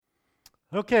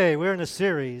Okay, we're in a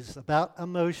series about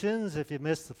emotions. If you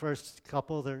missed the first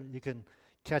couple, you can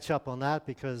catch up on that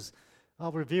because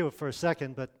I'll review it for a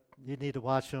second, but you need to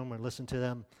watch them or listen to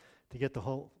them to get the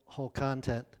whole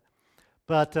content.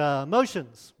 But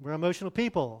emotions, we're emotional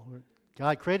people.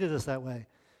 God created us that way.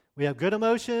 We have good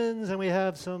emotions and we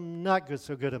have some not good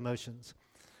so good emotions.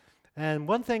 And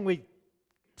one thing we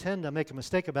tend to make a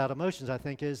mistake about emotions, I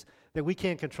think, is that we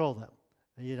can't control them.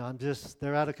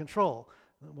 They're out of control.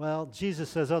 Well, Jesus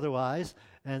says otherwise,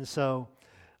 and so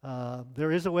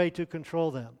there is a way to control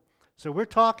them. So we're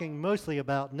talking mostly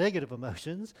about negative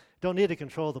emotions. Don't need to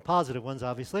control the positive ones,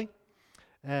 obviously.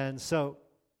 And so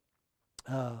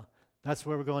that's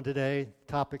where we're going today.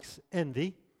 Topic's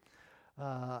envy.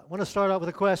 I want to start out with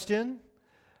a question.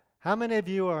 How many of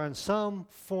you are on some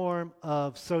form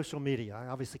of social media? I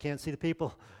obviously can't see the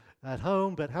people at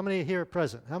home, but how many here are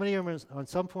present? How many are on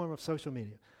some form of social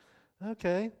media?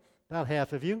 Okay. About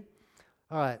half of you.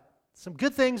 All right. Some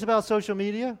good things about social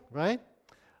media, right?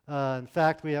 In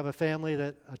fact, we have a family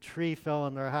that a tree fell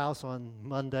on their house on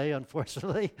Monday,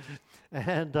 unfortunately.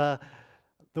 And the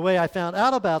way I found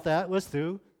out about that was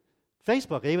through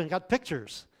Facebook. I even got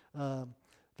pictures. Found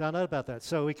out about that.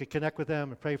 So we could connect with them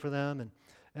and pray for them.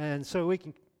 And so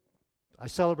I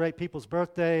celebrate people's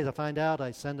birthdays. I find out.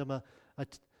 I send them a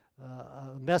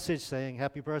message saying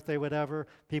happy birthday, whatever.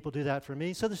 People do that for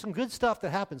me. So there's some good stuff that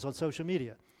happens on social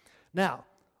media. Now,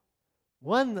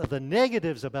 one of the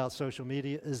negatives about social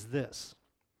media is this.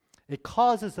 It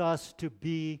causes us to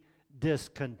be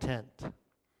discontent.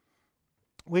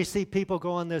 We see people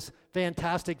go on this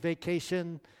fantastic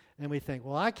vacation, and we think,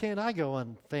 well, why can't I go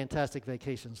on fantastic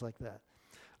vacations like that?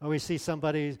 Or we see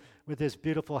somebody with this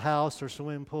beautiful house or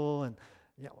swimming pool, and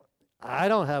I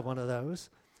don't have one of those.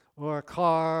 Or a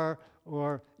car,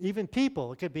 or even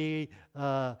people. It could be,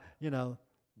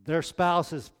 their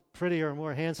spouse is prettier or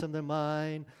more handsome than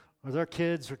mine, or their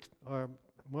kids are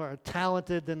more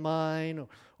talented than mine,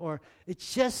 or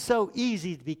it's just so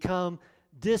easy to become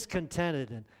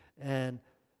discontented and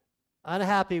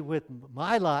unhappy with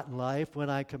my lot in life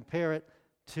when I compare it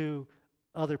to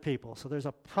other people. So there's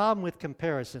a problem with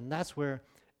comparison. That's where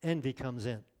envy comes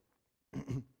in.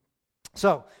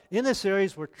 So in this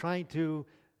series, we're trying to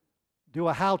do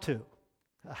a how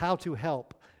to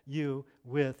help you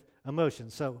with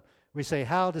emotions. So we say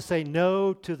how to say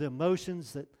no to the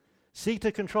emotions that seek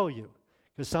to control you,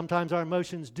 because sometimes our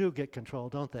emotions do get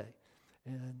controlled, don't they?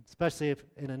 And especially if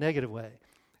in a negative way.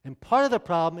 And part of the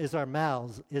problem is our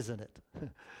mouths, isn't it?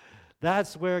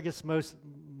 That's where it gets most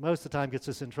of the time gets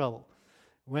us in trouble.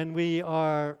 When we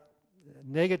are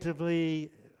negatively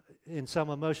in some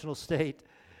emotional state,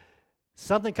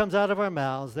 something comes out of our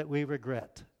mouths that we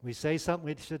regret. We say something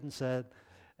we shouldn't have said,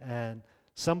 and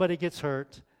somebody gets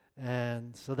hurt,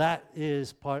 and so that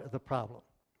is part of the problem.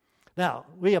 Now,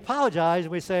 we apologize,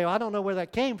 and we say, I don't know where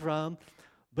that came from,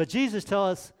 but Jesus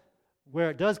tells us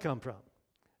where it does come from,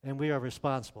 and we are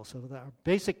responsible. So our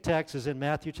basic text is in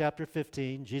Matthew chapter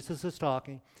 15. Jesus is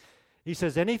talking. He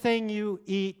says, anything you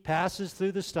eat passes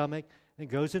through the stomach and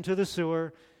goes into the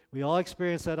sewer. We all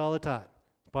experience that all the time.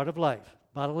 It's part of life,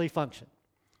 bodily function.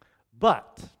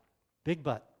 But, big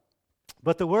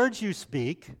but the words you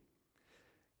speak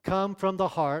come from the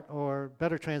heart, or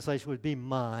better translation would be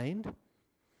mind.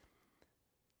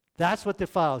 That's what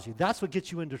defiles you. That's what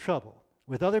gets you into trouble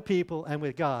with other people and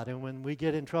with God. And when we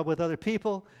get in trouble with other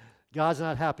people, God's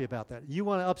not happy about that. You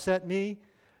want to upset me?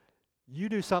 You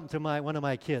do something to one of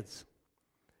my kids.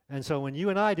 And so when you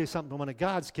and I do something to one of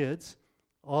God's kids,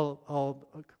 all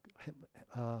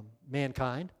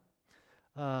mankind,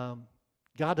 God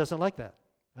doesn't like that.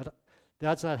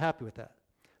 God's not happy with that.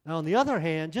 Now, on the other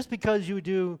hand, just because you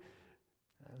do,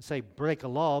 say, break a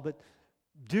law, but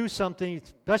do something,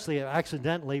 especially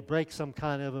accidentally break some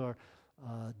kind of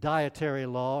dietary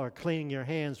law or cleaning your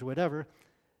hands or whatever,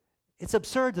 it's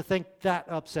absurd to think that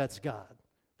upsets God.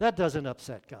 That doesn't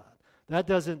upset God. That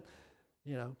doesn't,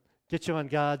 get you on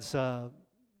God's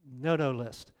no-no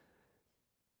list.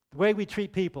 The way we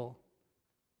treat people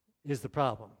is the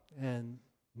problem. And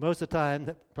most of the time,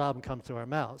 the problem comes through our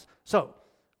mouths. So,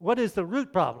 what is the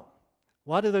root problem?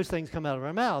 Why do those things come out of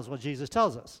our mouths? Well, Jesus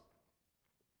tells us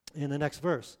in the next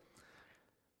verse.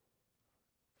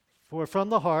 For from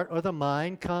the heart or the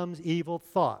mind comes evil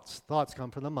thoughts. Thoughts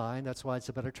come from the mind. That's why it's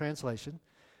a better translation.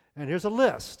 And here's a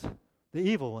list, the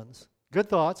evil ones. Good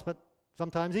thoughts, but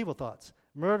sometimes evil thoughts.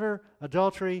 Murder,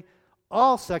 adultery,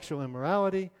 all sexual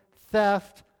immorality,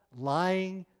 theft,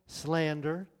 lying,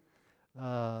 slander.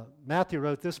 Matthew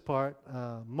wrote this part.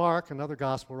 Mark, another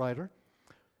gospel writer,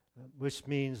 which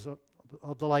means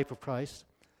of the life of Christ.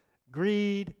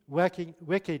 Greed,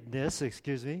 wickedness,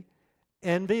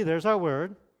 envy, there's our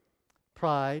word,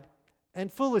 pride,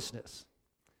 and foolishness.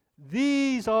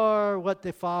 These are what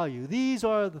defile you. These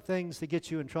are the things that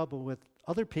get you in trouble with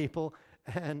other people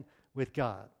and with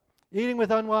God. Eating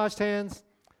with unwashed hands,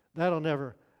 that'll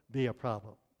never be a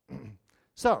problem.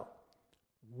 So,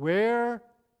 where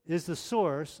is the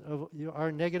source of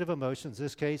our negative emotions, in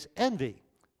this case, envy?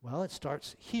 Well, it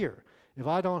starts here. If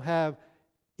I don't have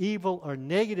evil or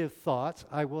negative thoughts,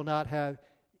 I will not have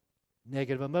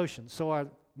negative emotions. So our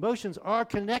emotions are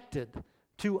connected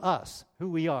to us, who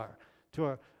we are,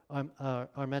 to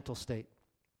our mental state.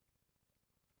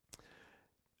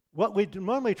 What we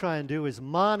normally try and do is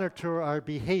monitor our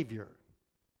behavior.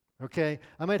 Okay?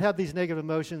 I might have these negative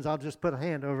emotions. I'll just put a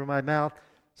hand over my mouth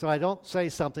so I don't say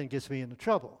something that gets me into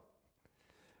trouble.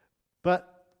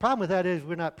 But the problem with that is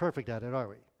we're not perfect at it, are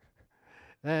we?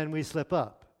 And we slip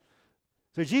up.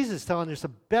 So Jesus is telling us a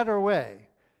better way.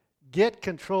 Get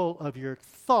control of your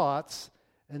thoughts,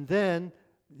 and then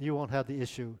you won't have the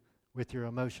issue with your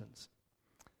emotions.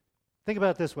 Think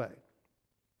about it this way.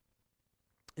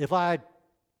 If I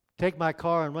take my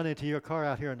car and run into your car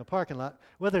out here in the parking lot,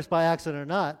 whether it's by accident or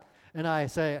not, and I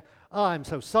say, "Oh, I'm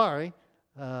so sorry,"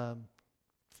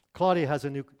 Claudia has a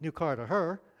new car to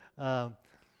her,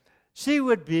 she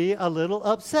would be a little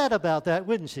upset about that,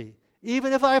 wouldn't she?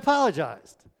 Even if I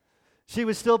apologized. She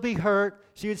would still be hurt.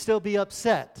 She would still be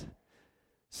upset.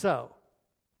 So,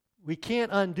 we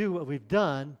can't undo what we've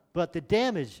done, but the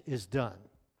damage is done.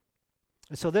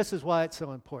 And so this is why it's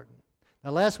so important.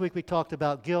 Now, last week we talked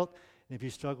about guilt. And if you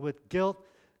struggle with guilt,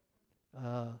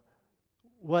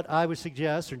 what I would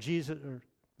suggest, or Jesus, or in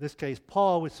this case,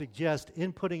 Paul would suggest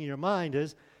inputting in your mind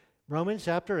is Romans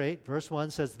chapter 8, verse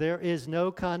 1 says, "There is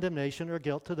no condemnation or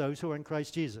guilt to those who are in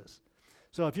Christ Jesus."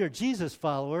 So if you're a Jesus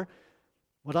follower,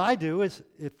 what I do is,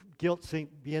 if guilt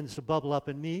begins to bubble up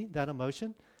in me, that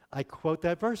emotion, I quote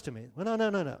that verse to me. Well,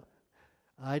 no.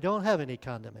 I don't have any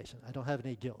condemnation. I don't have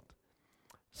any guilt.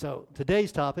 So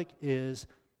today's topic is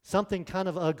something kind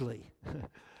of ugly.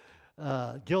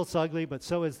 Guilt's ugly, but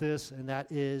so is this, and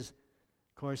that is,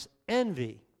 of course,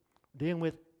 envy. Dealing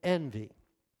with envy.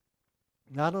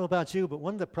 Now, I don't know about you, but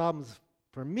one of the problems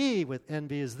for me with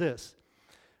envy is this.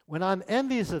 When I'm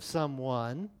envious of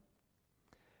someone,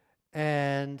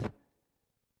 and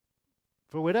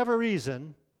for whatever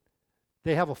reason,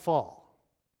 they have a fall.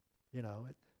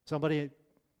 Somebody,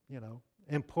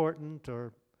 important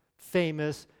or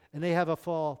famous, and they have a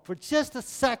fall for just a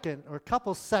second or a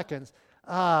couple seconds.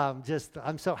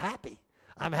 I'm so happy.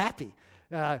 I'm happy.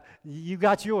 You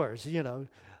got yours. You've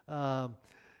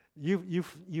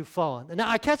fallen. And now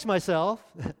I catch myself,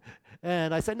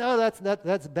 and I say, no,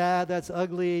 that's bad. That's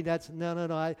ugly. No.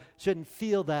 I shouldn't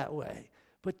feel that way.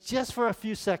 But just for a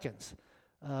few seconds,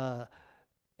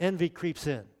 envy creeps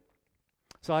in.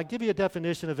 So I give you a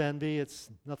definition of envy. It's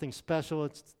nothing special.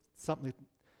 It's something to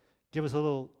give us a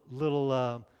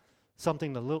little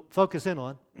something to focus in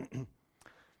on.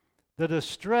 The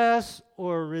distress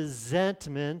or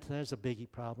resentment, there's a biggie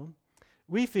problem,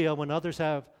 we feel when others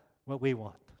have what we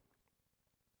want.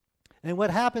 And what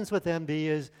happens with envy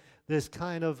is this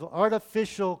kind of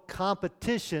artificial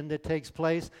competition that takes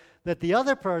place that the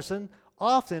other person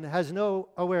often has no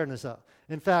awareness of.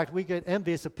 In fact, we get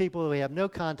envious of people we have no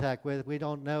contact with. We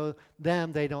don't know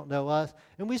them, they don't know us,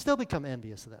 and we still become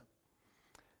envious of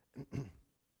them.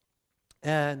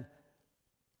 And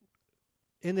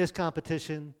in this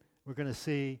competition, we're going to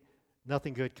see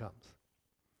nothing good comes.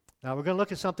 Now, we're going to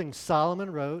look at something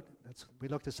Solomon wrote. We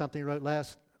looked at something he wrote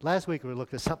last week. We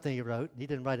looked at something he wrote. He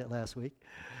didn't write it last week.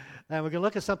 And we're going to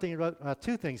look at something he wrote,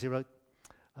 two things he wrote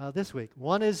this week.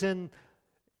 One is in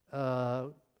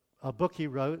a book he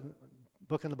wrote, a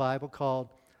book in the Bible called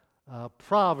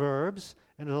Proverbs,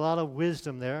 and there's a lot of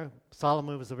wisdom there.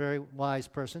 Solomon was a very wise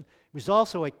person. He was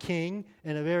also a king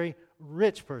and a very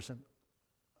rich person,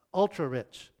 ultra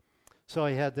rich. So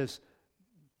he had this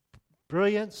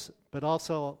brilliance, but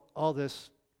also all this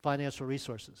financial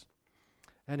resources.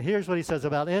 And here's what he says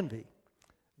about envy.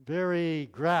 Very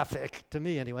graphic to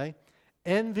me anyway.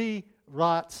 Envy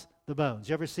rots the bones.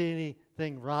 You ever see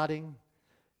anything rotting?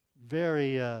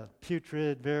 Very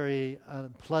putrid, very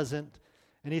unpleasant.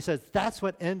 And he says that's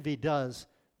what envy does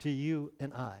to you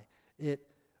and I. It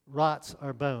rots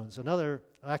our bones. Another,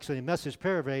 actually, Message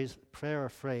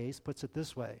paraphrase puts it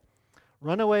this way.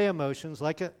 Runaway emotions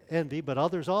like envy, but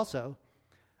others also,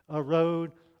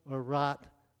 erode or rot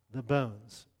the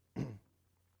bones.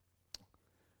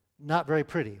 Not very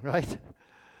pretty, right?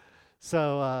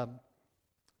 So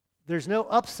there's no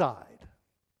upside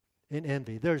in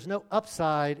envy. There's no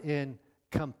upside in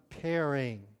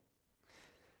comparing.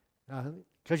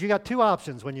 Because you got two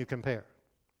options when you compare.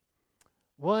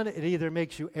 One, it either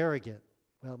makes you arrogant.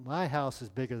 Well, my house is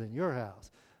bigger than your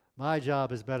house. My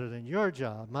job is better than your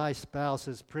job. My spouse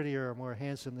is prettier or more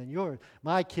handsome than yours.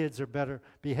 My kids are better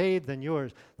behaved than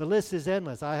yours. The list is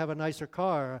endless. I have a nicer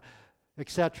car,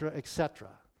 etc., etc.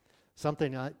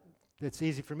 Something that's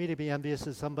easy for me to be envious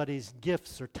is somebody's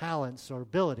gifts or talents or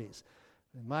abilities.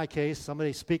 In my case,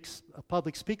 somebody speaks, a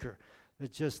public speaker.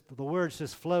 The words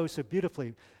just flow so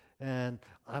beautifully. And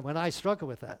when I struggle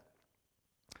with that.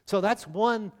 So that's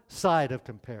one side of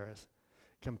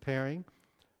comparing.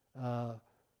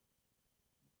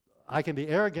 I can be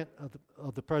arrogant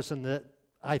of the person that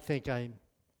I think I'm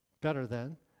better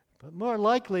than, but more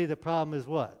likely the problem is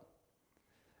what?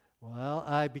 Well,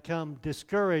 I become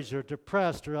discouraged or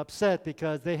depressed or upset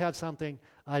because they have something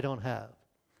I don't have.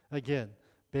 Again,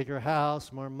 bigger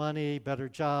house, more money, better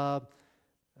job,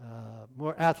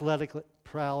 more athletic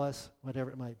prowess,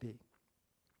 whatever it might be.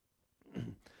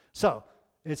 So,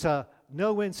 it's a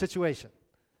no-win situation.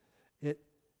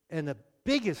 And the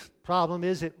biggest problem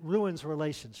is it ruins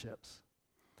relationships.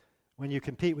 When you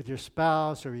compete with your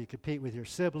spouse, or you compete with your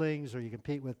siblings, or you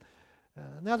compete with...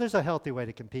 now, there's a healthy way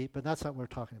to compete, but that's not what we're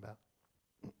talking about.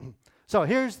 So,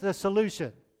 here's the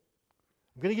solution.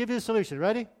 I'm going to give you the solution.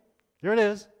 Ready? Here it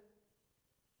is.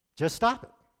 Just stop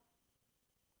it.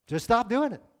 Just stop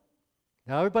doing it.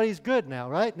 Now, everybody's good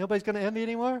now, right? Nobody's going to envy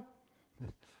anymore?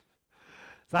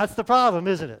 That's the problem,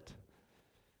 isn't it?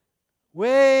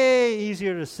 Way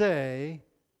easier to say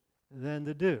than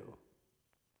to do.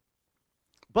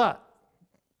 But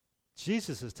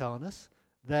Jesus is telling us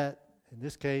that, in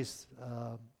this case,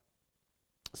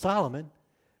 Solomon,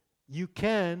 you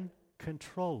can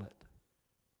control it.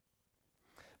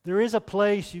 There is a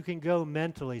place you can go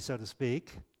mentally, so to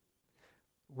speak,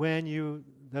 when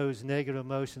those negative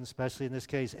emotions, especially in this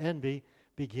case envy,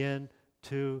 begin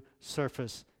to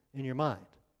surface in your mind,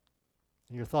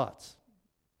 in your thoughts.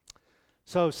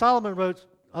 So Solomon wrote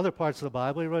other parts of the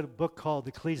Bible. He wrote a book called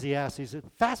Ecclesiastes, a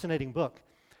fascinating book,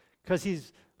 because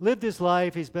he's lived his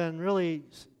life, he's been really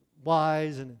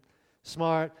wise and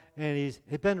smart, and he's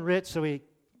been rich, so he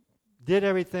did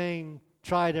everything,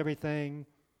 tried everything,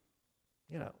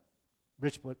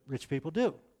 what rich people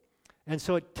do. And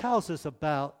so it tells us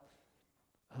about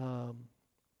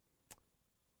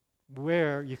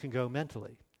where you can go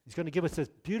mentally. He's going to give us this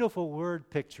beautiful word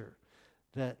picture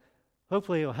that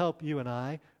hopefully will help you and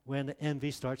I when the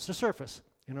envy starts to surface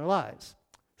in our lives.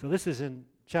 So this is in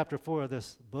chapter 4 of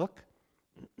this book.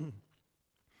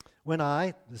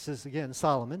 This is again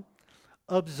Solomon,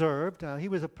 observed. He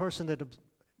was a person that,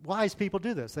 wise people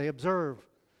do this. They observe,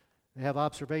 they have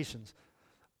observations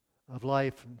of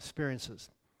life and experiences.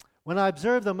 When I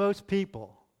observe the most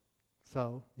people,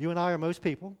 so you and I are most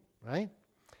people, right?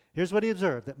 Here's what he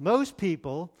observed, that most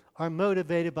people are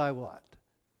motivated by what?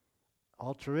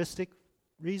 Altruistic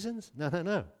reasons?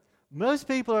 No. Most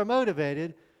people are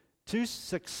motivated to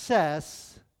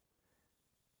success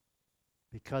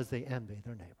because they envy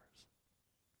their neighbors.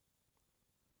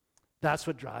 That's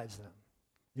what drives them.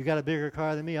 You got a bigger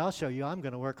car than me, I'll show you. I'm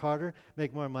going to work harder,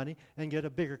 make more money, and get a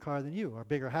bigger car than you, or a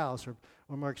bigger house, or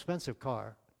more expensive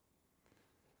car,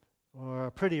 or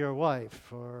a prettier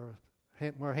wife, or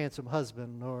more handsome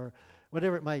husband, or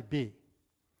whatever it might be.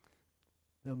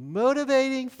 The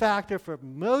motivating factor for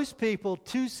most people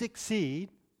to succeed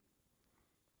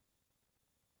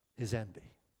is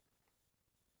envy.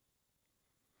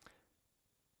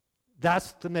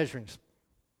 That's the measuring.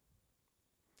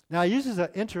 Now, he uses an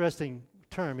interesting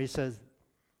term. He says,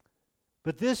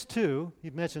 but this too, he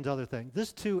mentions other things,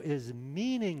 this too is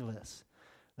meaningless.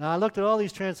 Now, I looked at all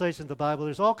these translations of the Bible.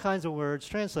 There's all kinds of words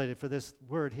translated for this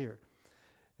word here.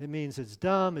 It means it's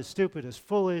dumb, it's stupid, it's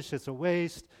foolish, it's a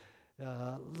waste.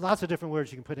 Lots of different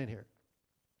words you can put in here.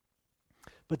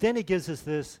 But then he gives us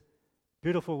this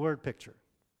beautiful word picture.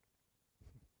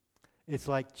 It's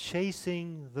like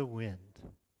chasing the wind.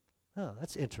 Oh,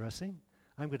 that's interesting.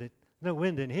 No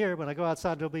wind in here. When I go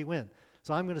outside, there'll be wind.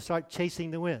 So I'm going to start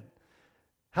chasing the wind.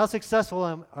 How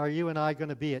successful are you and I going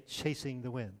to be at chasing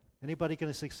the wind? Anybody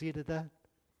going to succeed at that?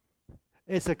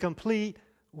 It's a complete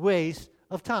waste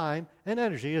of time and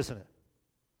energy, isn't it?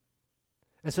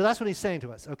 And so that's what he's saying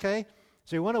to us, okay?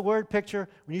 So you want a word picture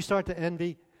when you start to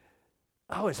envy.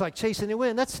 Oh, it's like chasing the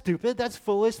wind. That's stupid. That's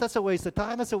foolish. That's a waste of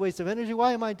time. That's a waste of energy.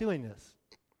 Why am I doing this?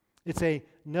 It's a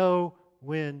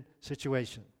no-win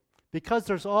situation. Because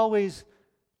there's always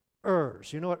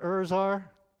ers. You know what ers are?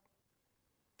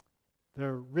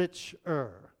 They're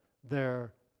richer.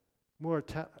 They're more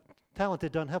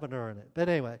talented, don't have an in it. But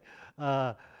anyway,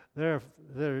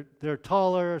 they're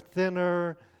taller,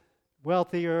 thinner,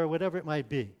 wealthier, whatever it might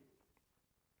be.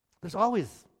 There's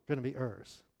always going to be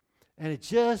ers. And it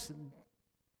just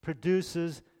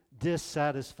produces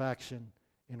dissatisfaction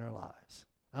in our lives.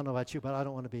 I don't know about you, but I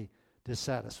don't want to be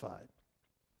dissatisfied.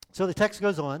 So the text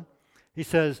goes on. He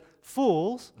says,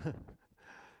 fools,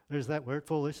 there's that word,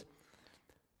 foolish.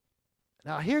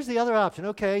 Now here's the other option.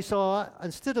 Okay, so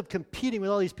instead of competing with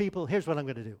all these people, here's what I'm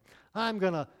going to do. I'm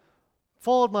going to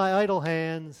fold my idle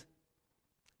hands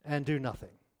and do nothing.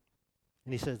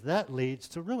 And he says, that leads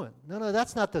to ruin. No,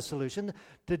 that's not the solution.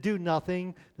 To do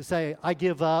nothing, to say, I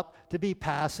give up, to be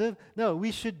passive. No,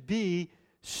 we should be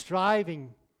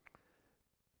striving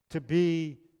to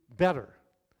be better,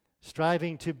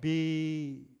 striving to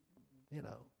be,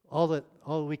 all that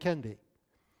we can be.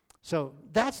 So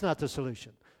that's not the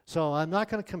solution. So I'm not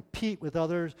going to compete with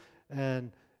others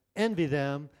and envy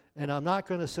them, and I'm not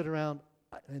going to sit around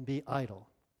and be idle.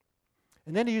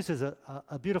 And then he uses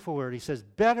a beautiful word. He says,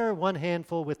 better one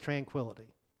handful with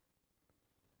tranquility.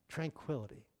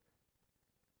 Tranquility.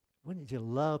 Wouldn't you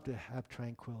love to have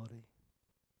tranquility?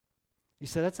 He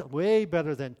said, that's way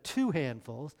better than two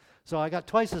handfuls. So I got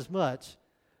twice as much,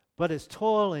 but it's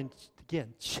toil and,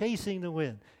 again, chasing the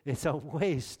wind. It's a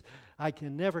waste. I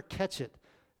can never catch it.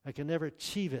 I can never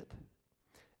achieve it.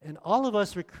 And all of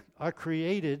us are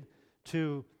created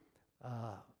to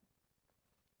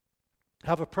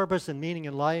have a purpose and meaning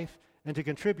in life and to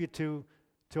contribute to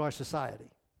our society.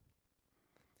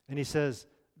 And he says,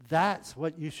 that's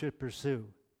what you should pursue.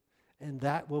 And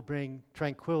that will bring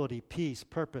tranquility, peace,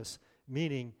 purpose,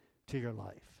 meaning to your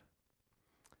life.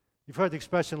 You've heard the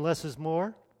expression, less is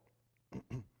more.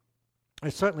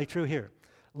 It's certainly true here.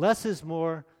 Less is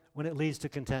more when it leads to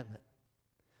contentment.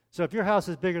 So if your house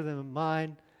is bigger than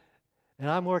mine, and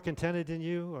I'm more contented than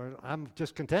you, or I'm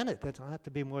just contented, that don't have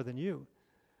to be more than you.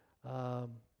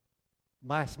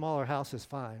 My smaller house is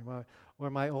fine, or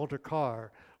my older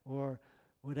car, or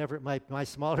whatever it might be, my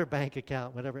smaller bank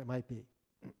account, whatever it might be.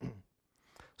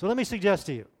 So let me suggest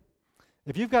to you,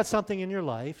 if you've got something in your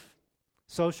life,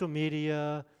 social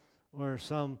media, or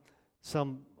some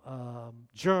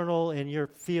journal in your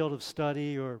field of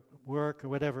study or work or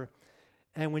whatever,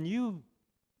 and when you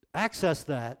access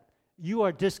that, you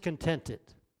are discontented.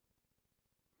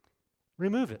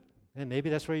 Remove it. And maybe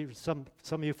that's where some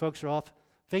of you folks are off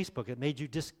Facebook. It made you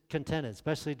discontented,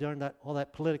 especially during all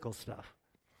that political stuff.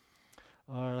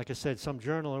 Or like I said, some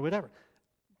journal or whatever.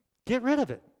 Get rid of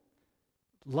it.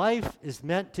 Life is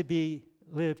meant to be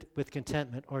lived with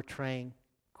contentment or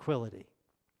tranquility.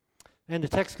 And the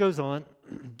text goes on.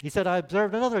 He said, I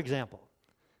observed another example.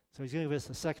 So he's going to give us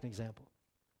a second example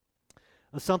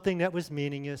of something that was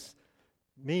meaningless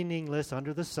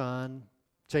under the sun,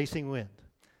 chasing wind.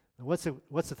 And what's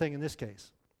the thing in this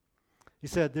case? He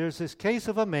said, there's this case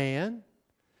of a man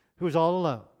who's all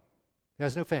alone. He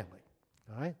has no family,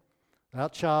 all right?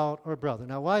 Without child or brother.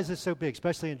 Now, why is this so big,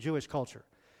 especially in Jewish culture?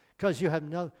 Because you have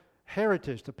no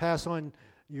heritage to pass on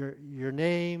your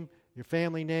name, your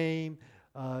family name,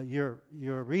 your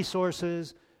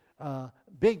resources.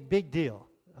 Big deal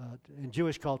in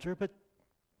Jewish culture, but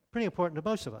pretty important to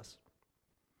most of us.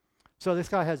 So this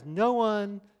guy has no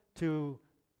one to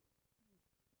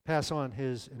pass on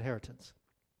his inheritance.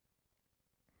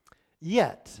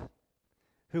 Yet,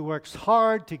 who works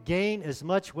hard to gain as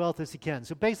much wealth as he can.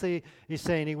 So basically, he's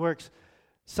saying he works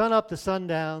sun up to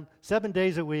sundown, 7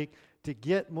 days a week, to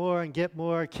get more,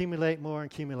 accumulate more,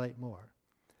 and accumulate more.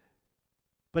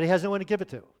 But he has no one to give it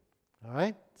to. All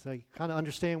right? So you kind of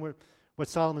understand what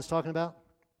Solomon's talking about?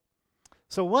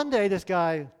 So one day, this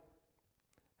guy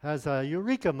has a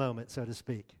eureka moment, so to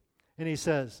speak. And he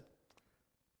says,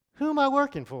 who am I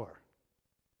working for?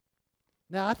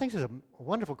 Now, I think this is a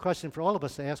wonderful question for all of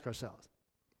us to ask ourselves.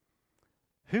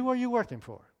 Who are you working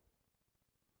for?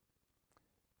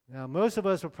 Now, most of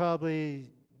us will probably,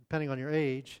 depending on your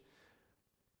age,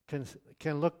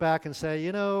 can look back and say,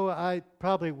 I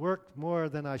probably worked more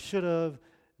than I should have,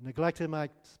 neglected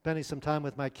spending some time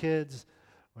with my kids,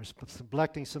 or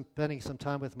spending some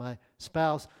time with my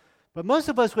spouse. But most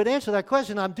of us would answer that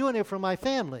question, I'm doing it for my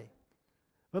family.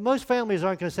 But most families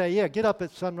aren't going to say, get up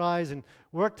at sunrise and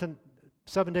work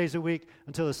 7 days a week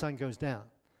until the sun goes down.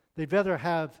 They'd rather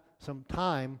have some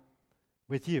time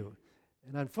with you.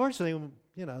 And unfortunately,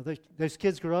 those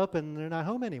kids grow up and they're not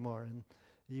home anymore, and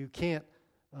you can't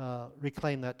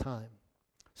reclaim that time.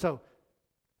 So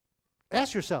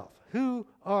ask yourself, who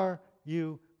are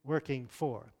you working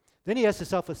for? Then he asks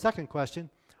himself a second question,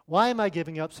 why am I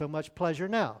giving up so much pleasure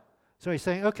now? So he's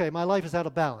saying, okay, my life is out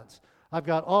of balance. I've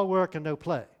got all work and no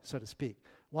play, so to speak.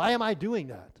 Why am I doing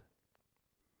that?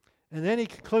 And then he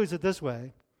concludes it this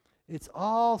way, it's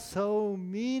all so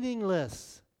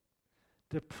meaningless,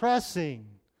 depressing,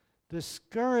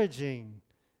 discouraging,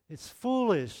 it's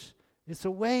foolish, it's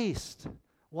a waste.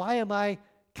 Why am I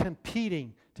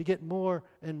competing to get more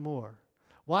and more?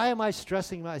 Why am I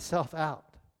stressing myself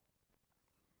out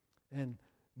and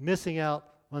missing out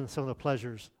on some of the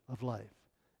pleasures of life?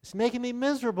 It's making me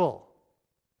miserable.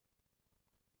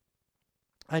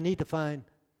 I need to find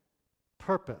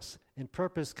purpose, and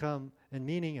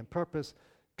meaning and purpose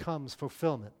comes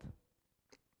fulfillment.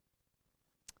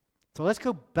 So let's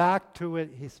go back to what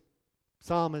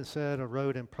Solomon said or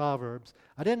wrote in Proverbs.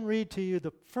 I didn't read to you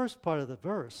the first part of the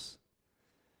verse.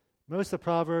 Most of the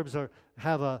Proverbs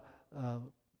have a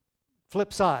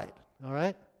flip side, all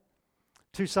right?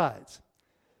 Two sides.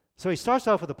 So he starts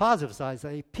off with the positive side.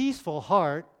 A peaceful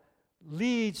heart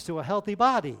leads to a healthy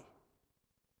body.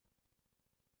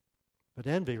 But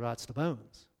envy rots the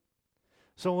bones.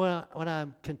 So when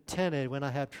I'm contented, when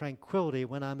I have tranquility,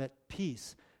 when I'm at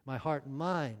peace, my heart and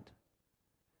mind,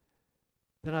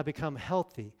 then I become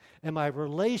healthy. And my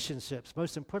relationships,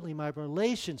 most importantly, my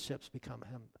relationships become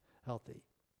healthy.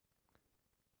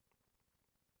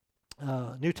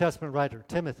 New Testament writer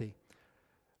Timothy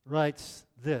writes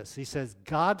this. He says,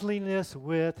 godliness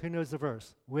with, who knows the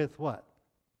verse? With what?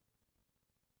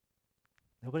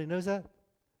 Nobody knows that?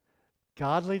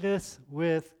 Godliness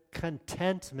with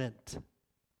contentment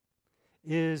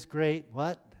is great,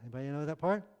 what? Anybody know that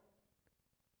part?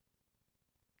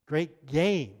 Great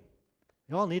gain.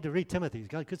 You all need to read Timothy. He's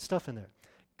got good stuff in there.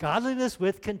 Godliness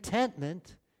with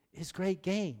contentment is great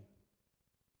gain.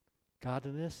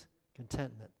 Godliness,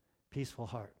 contentment, peaceful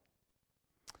heart.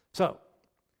 So,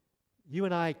 you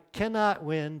and I cannot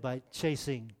win by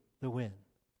chasing the wind,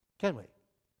 can we? You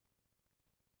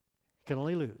can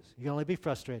only lose. You can only be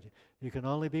frustrated. You can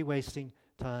only be wasting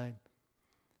time.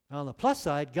 Now, on the plus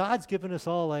side, God's given us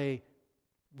all a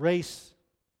race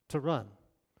to run,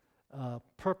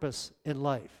 purpose in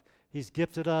life. He's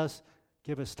gifted us,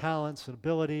 given us talents and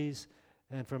abilities,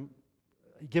 and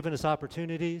given us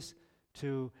opportunities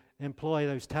to employ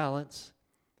those talents.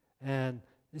 And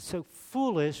it's so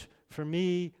foolish for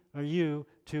me or you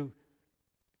to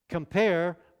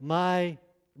compare my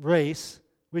race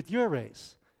with your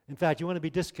race. In fact, you want to be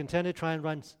discontented, try and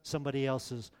run somebody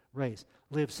else's race,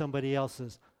 live somebody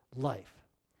else's life.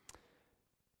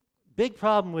 Big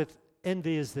problem with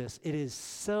envy is this: it is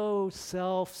so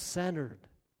self-centered.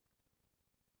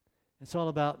 It's all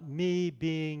about me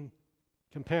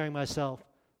comparing myself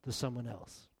to someone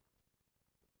else.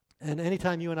 And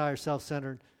anytime you and I are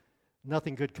self-centered,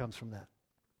 nothing good comes from that.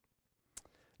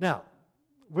 Now,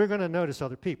 we're going to notice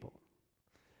other people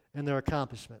and their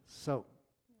accomplishments. So,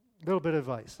 a little bit of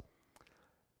advice.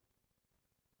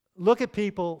 Look at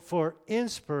people for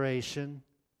inspiration,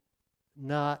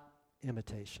 not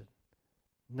imitation,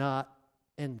 not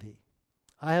envy.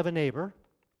 I have a neighbor.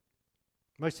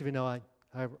 Most of you know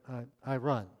I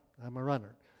run. I'm a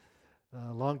runner.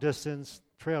 Long distance,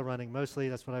 trail running, mostly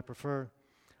that's what I prefer.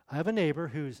 I have a neighbor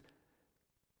who's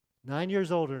 9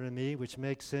 years older than me, which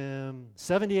makes him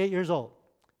 78 years old.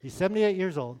 He's 78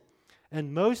 years old,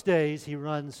 and most days he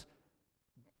runs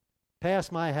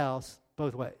past my house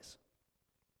both ways.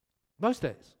 Most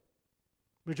days.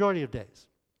 Majority of days.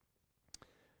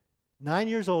 9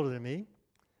 years older than me,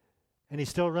 and he's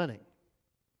still running.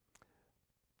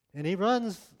 And he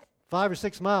runs 5 or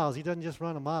 6 miles. He doesn't just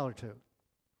run a mile or two.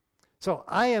 So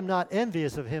I am not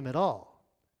envious of him at all.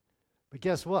 But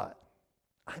guess what?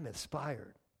 I'm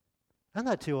inspired. I'm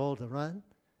not too old to run.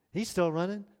 He's still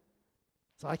running,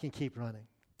 so I can keep running.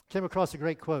 Came across a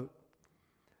great quote.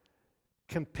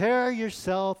 Compare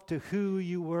yourself to who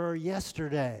you were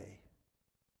yesterday,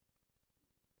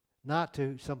 not to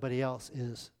who somebody else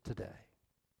is today.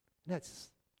 And that's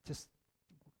just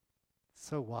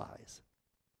so wise.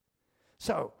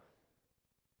 So,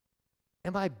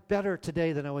 am I better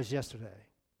today than I was yesterday?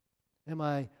 Am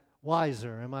I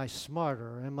wiser? Am I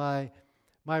smarter? Am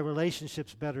my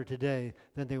relationships better today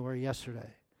than they were yesterday?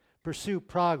 Pursue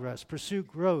progress, pursue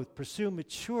growth, pursue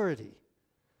maturity.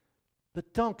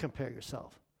 But don't compare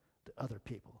yourself to other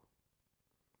people.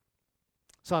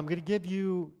 So I'm going to give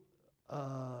you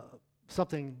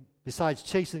something besides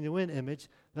chasing the wind image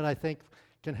that I think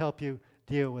can help you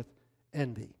deal with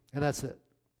envy. And that's it.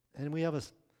 And we have an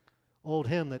old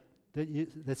hymn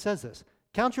that says this.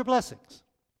 Count your blessings,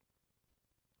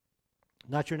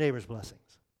 not your neighbor's blessings.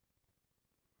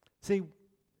 See,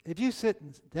 if you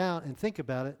sit down and think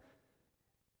about it,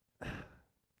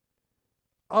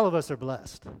 all of us are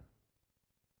blessed.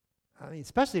 I mean,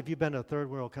 especially if you've been to a third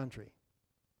world country.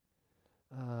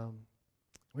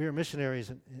 We were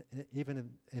missionaries even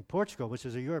in Portugal, which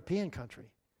is a European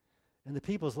country. And the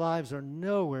people's lives are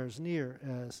nowhere near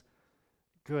as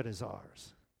good as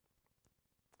ours.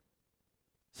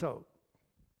 So,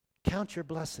 count your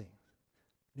blessings.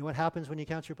 You know what happens when you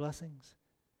count your blessings?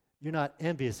 you're not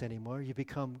envious anymore. You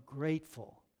become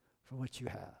grateful for what you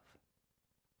have.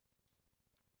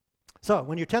 So,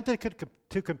 when you're tempted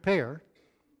to compare,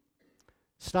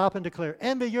 stop and declare,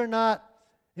 envy, you're not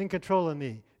in control of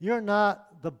me. You're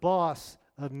not the boss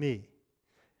of me.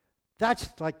 That's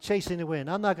like chasing the wind.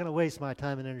 I'm not going to waste my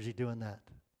time and energy doing that.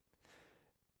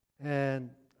 And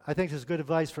I think this is good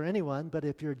advice for anyone, but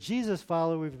if you're a Jesus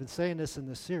follower, we've been saying this in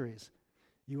this series,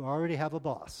 you already have a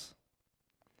boss,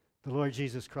 the Lord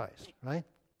Jesus Christ, right?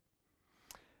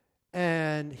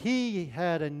 And he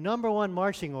had a number one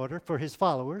marching order for his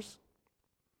followers.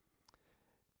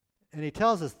 And he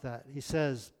tells us that. He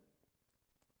says,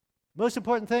 most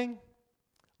important thing,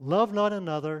 love one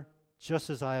another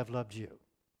just as I have loved you.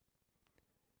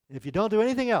 If you don't do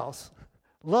anything else,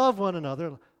 love one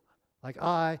another like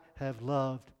I have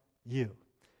loved you.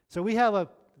 So we have I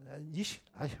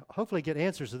hopefully get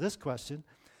answers to this question.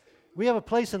 We have a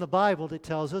place in the Bible that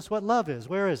tells us what love is.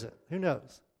 Where is it? Who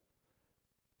knows?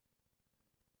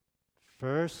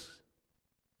 1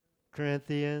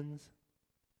 Corinthians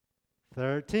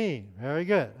 13. Very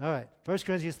good. All right. 1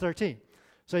 Corinthians 13.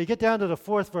 So you get down to the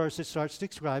fourth verse, it starts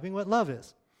describing what love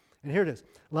is. And here it is.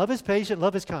 Love is patient,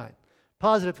 love is kind.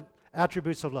 Positive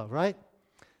attributes of love, right?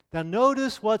 Now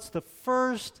notice what's the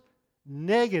first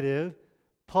negative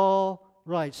Paul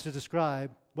writes to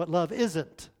describe what love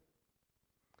isn't.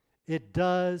 It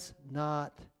does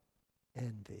not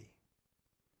envy.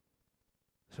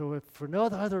 So if for no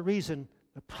other reason,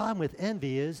 the problem with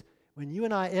envy is when you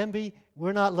and I envy,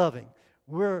 we're not loving.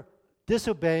 We're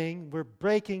disobeying, we're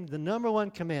breaking the number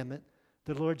one commandment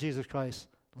that the Lord Jesus Christ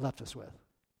left us with.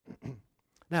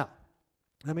 Now,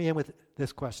 let me end with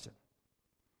this question.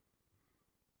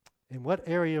 In what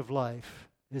area of life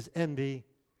is envy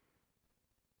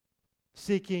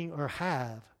seeking or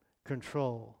have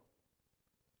control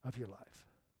of your life?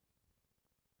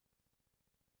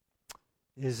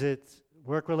 Is it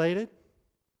work-related?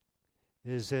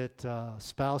 Is it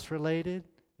spouse-related?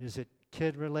 Is it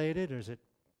kid-related? Or is it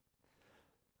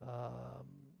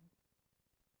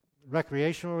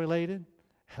recreational-related?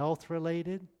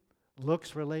 Health-related?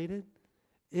 Looks-related?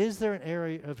 Is there an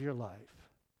area of your life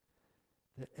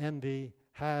that envy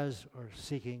has or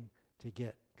seeking to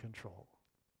get control?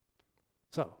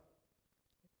 So,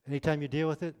 anytime you deal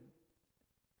with it,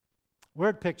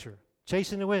 word picture,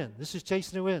 chasing the wind. This is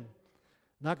chasing the wind.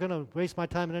 Not going to waste my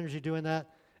time and energy doing that.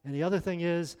 And the other thing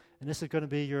is, and this is going to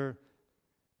be your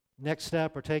next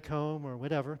step or take home or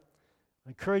whatever, I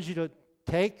encourage you to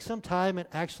take some time and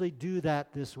actually do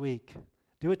that this week.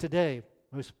 Do it today,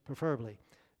 most preferably.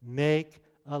 Make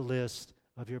a list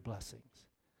of your blessings.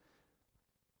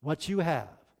 What you have,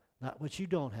 not what you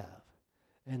don't have.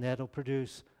 And that'll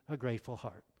produce a grateful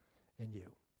heart in you.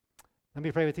 Let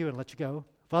me pray with you and let you go.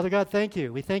 Father God, thank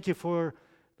you. We thank you for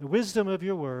the wisdom of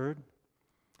your word.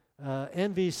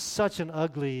 Envy is such an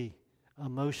ugly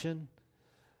emotion.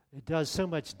 It does so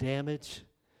much damage,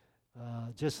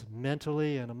 just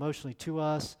mentally and emotionally to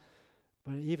us,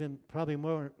 but even probably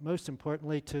most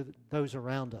importantly to those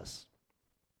around us.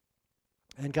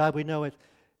 And God, we know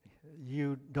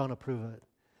you don't approve of it.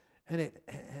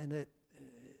 And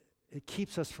it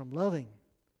keeps us from loving.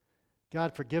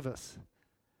 God, forgive us.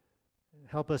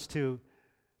 Help us to,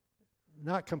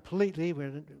 not completely,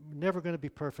 we're never going to be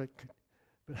perfect,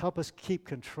 but help us keep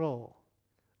control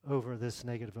over this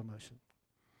negative emotion.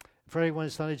 For everyone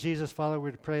who's not a Jesus follower,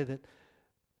 we pray that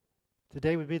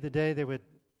today would be the day they would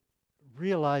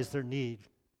realize their need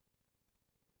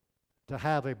to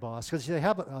have a boss. Because they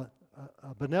have a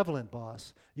benevolent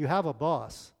boss. You have a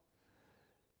boss.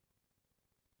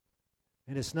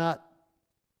 And it's not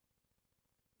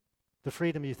the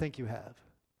freedom you think you have.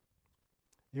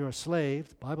 You're a slave.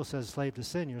 The Bible says slave to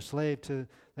sin. You're a slave to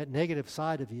that negative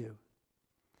side of you.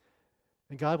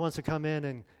 And God wants to come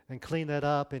in and clean that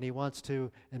up, and he wants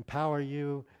to empower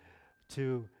you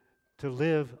to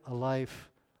live a life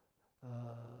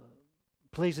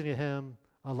pleasing to him,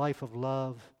 a life of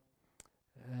love,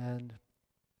 and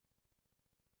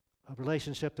a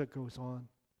relationship that goes on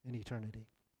in eternity.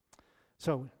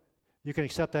 So you can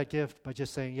accept that gift by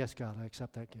just saying, yes, God, I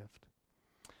accept that gift.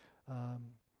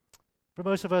 For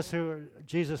most of us who are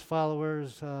Jesus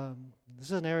followers, this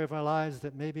is an area of our lives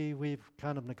that maybe we've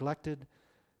kind of neglected,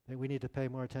 that we need to pay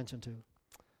more attention to.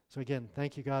 So again,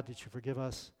 thank you, God, that you forgive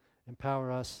us,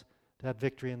 empower us to have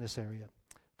victory in this area.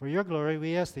 For your glory,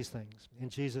 we ask these things. In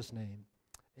Jesus' name,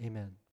 amen.